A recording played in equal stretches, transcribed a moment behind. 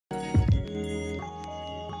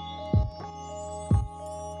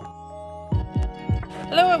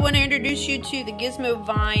Hello, I want to introduce you to the Gizmo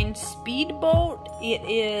Vine Speedboat. It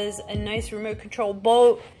is a nice remote control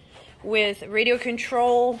boat with radio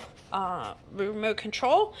control, remote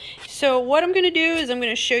control. So what I'm going to do is I'm going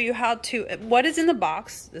to show you what is in the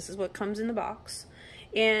box. This is what comes in the box,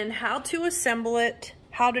 and how to assemble it,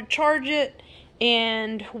 how to charge it,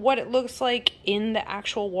 and what it looks like in the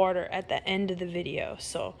actual water at the end of the video.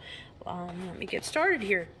 So let me get started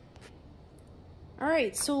here.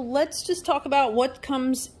 Alright, so let's just talk about what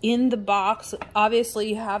comes in the box. Obviously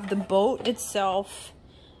you have the boat itself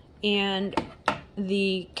and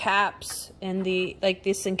the caps, and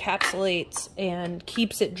this encapsulates and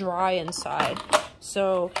keeps it dry inside.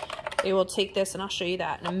 So it will take this, and I'll show you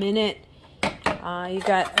that in a minute. You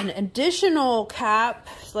got an additional cap,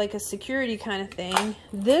 like a security kind of thing.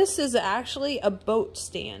 This is actually a boat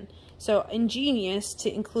stand. So ingenious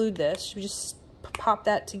to include this. You just pop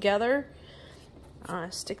that together.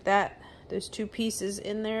 Stick those two pieces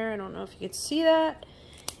in there. I don't know if you can see that.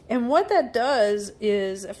 And what that does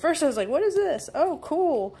is, at first I was like, what is this? Oh,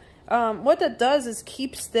 cool. What that does is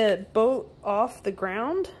keeps the boat off the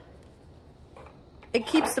ground. It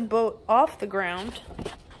keeps the boat off the ground.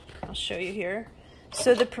 I'll show you here.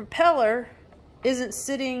 So the propeller isn't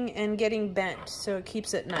sitting and getting bent, so it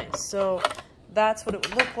keeps it nice. So that's what it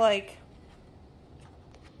would look like.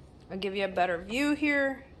 I'll give you a better view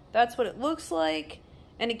here. That's what it looks like,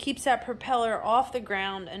 and it keeps that propeller off the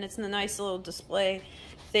ground, and it's a nice little display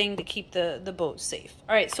thing to keep the boat safe.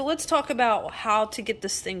 Alright, so let's talk about how to get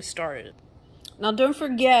this thing started. Now don't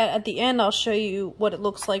forget, at the end I'll show you what it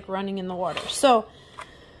looks like running in the water. So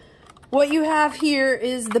what you have here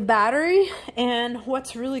is the battery, and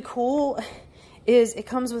what's really cool is it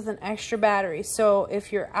comes with an extra battery. So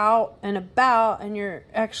if you're out and about and you're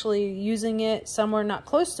actually using it somewhere not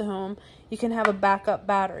close to home, you can have a backup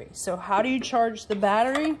battery. So how do you charge the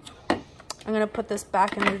battery? I'm going to put this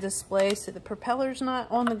back in the display so the propeller's not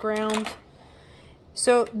on the ground.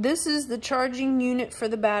 So this is the charging unit for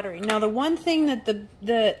the battery. Now the one thing that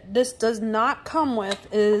this does not come with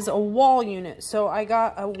is a wall unit. So I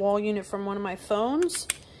got a wall unit from one of my phones,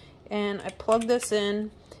 and I plug this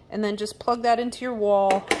in, and then just plug that into your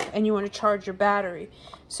wall, and you want to charge your battery.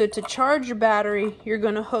 So to charge your battery, you're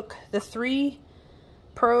going to hook the 3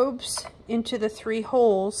 probes into the 3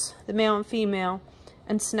 holes, the male and female,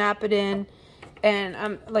 and snap it in.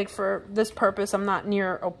 And like, for this purpose, I'm not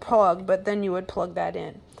near a plug, but then you would plug that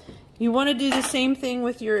in. You want to do the same thing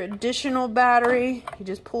with your additional battery. You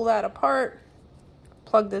just pull that apart,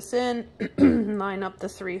 plug this in, line up the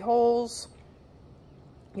 3 holes.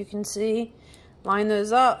 You can see, line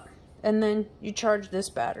those up, and then you charge this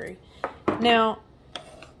battery. Now,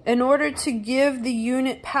 in order to give the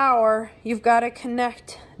unit power, you've got to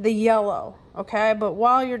connect the yellow, okay? But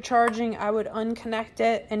while you're charging, I would unconnect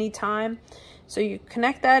it anytime. So you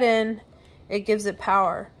connect that in, it gives it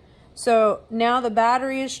power. So now the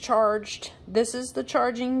battery is charged. This is the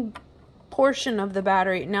charging portion of the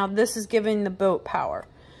battery. Now this is giving the boat power.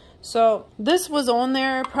 So this was on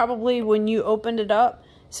there probably when you opened it up.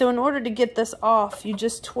 So in order to get this off, you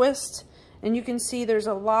just twist, and you can see there's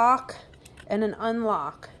a lock and an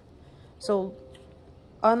unlock. So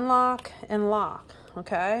unlock and lock,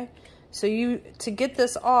 okay? So to get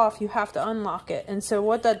this off, you have to unlock it. And so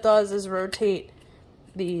what that does is rotate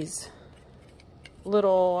these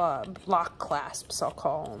little lock clasps, I'll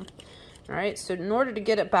call them. All right, so in order to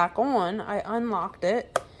get it back on, I unlocked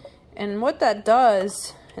it. And what that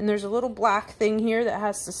does, and there's a little black thing here that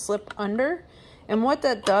has to slip under. And what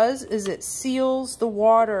that does is it seals the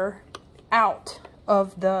water out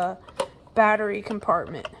of the battery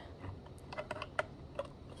compartment.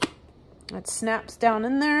 It snaps down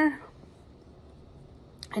in there.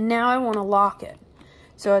 And now I want to lock it.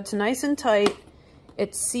 So it's nice and tight.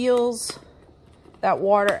 It seals that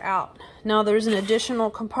water out. Now there's an additional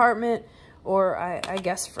compartment, or I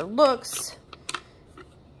guess for looks,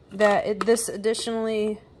 that this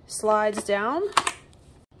additionally slides down.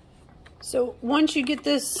 So once you get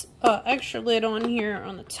this extra lid on here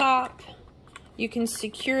on the top, you can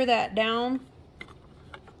secure that down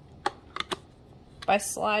by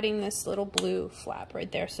sliding this little blue flap right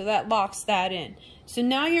there. So that locks that in. So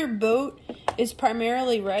now your boat is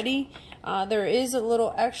primarily ready. There is a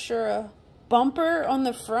little extra bumper on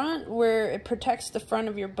the front where it protects the front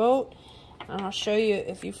of your boat. And I'll show you,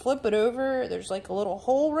 if you flip it over, there's like a little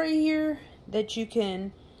hole right here that you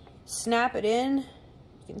can snap it in.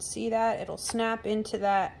 You can see that it'll snap into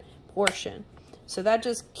that portion. So that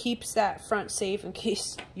just keeps that front safe in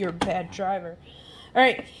case you're a bad driver.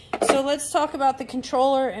 Alright, so let's talk about the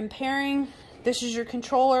controller and pairing. This is your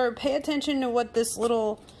controller. Pay attention to what this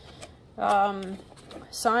little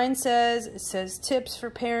sign says, it says tips for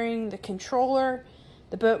pairing the controller.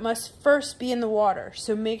 The boat must first be in the water,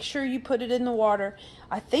 so make sure you put it in the water.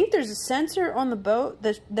 I think there's a sensor on the boat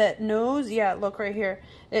that knows, yeah, look right here.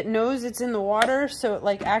 It knows it's in the water, so it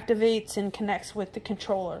like activates and connects with the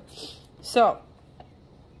controller. So,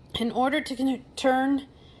 in order to turn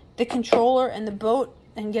the controller and the boat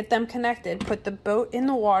and get them connected, put the boat in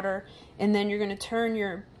the water, and then you're going to turn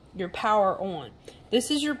your power on.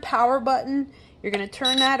 This is your power button. You're going to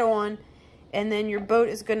turn that on, and then your boat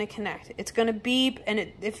is going to connect. It's going to beep,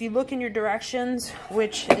 and if you look in your directions,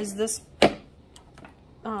 which is this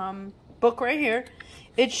book right here,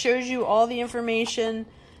 it shows you all the information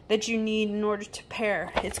that you need in order to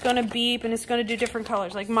pair. It's going to beep, and it's going to do different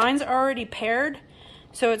colors. Like mine's already paired,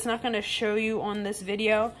 so it's not going to show you on this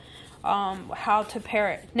video how to pair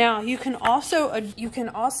it. Now you can also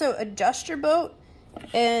adjust your boat,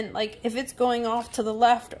 and like if it's going off to the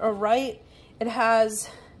left or right, it has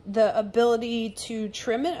the ability to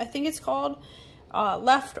trim it. I think it's called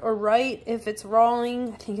left or right. If it's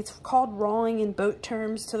rolling, I think it's called rolling in boat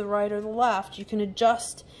terms, to the right or the left. You can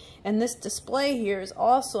adjust, and this display here is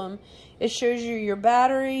awesome. It shows you your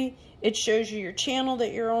battery, it shows you your channel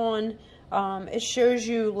that you're on, it shows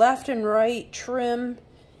you left and right trim.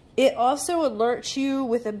 It also alerts you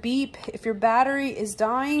with a beep if your battery is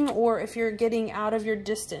dying or if you're getting out of your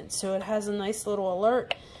distance. So it has a nice little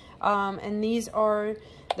alert. And these are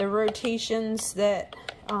the rotations that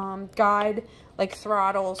guide, like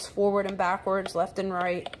throttles forward and backwards, left and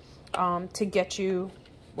right, to get you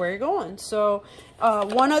where you're going. So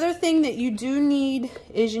one other thing that you do need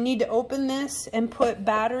is you need to open this and put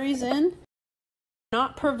batteries in.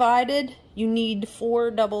 Not provided. You need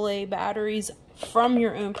 4 AA batteries from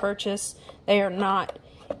your own purchase. They are not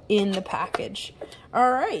in the package.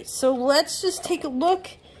 Alright, so let's just take a look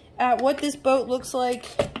at what this boat looks like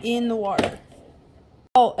in the water.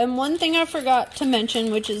 Oh, and one thing I forgot to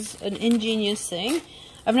mention, which is an ingenious thing,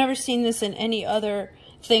 I've never seen this in any other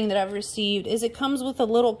thing that I've received, is it comes with a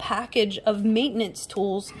little package of maintenance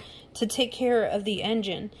tools to take care of the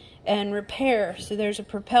engine and repair. So there's a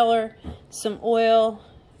propeller, some oil,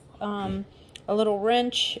 a little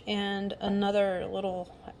wrench, and another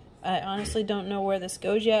little, I honestly don't know where this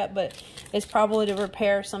goes yet, but it's probably to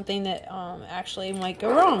repair something that actually might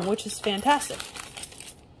go wrong, which is fantastic.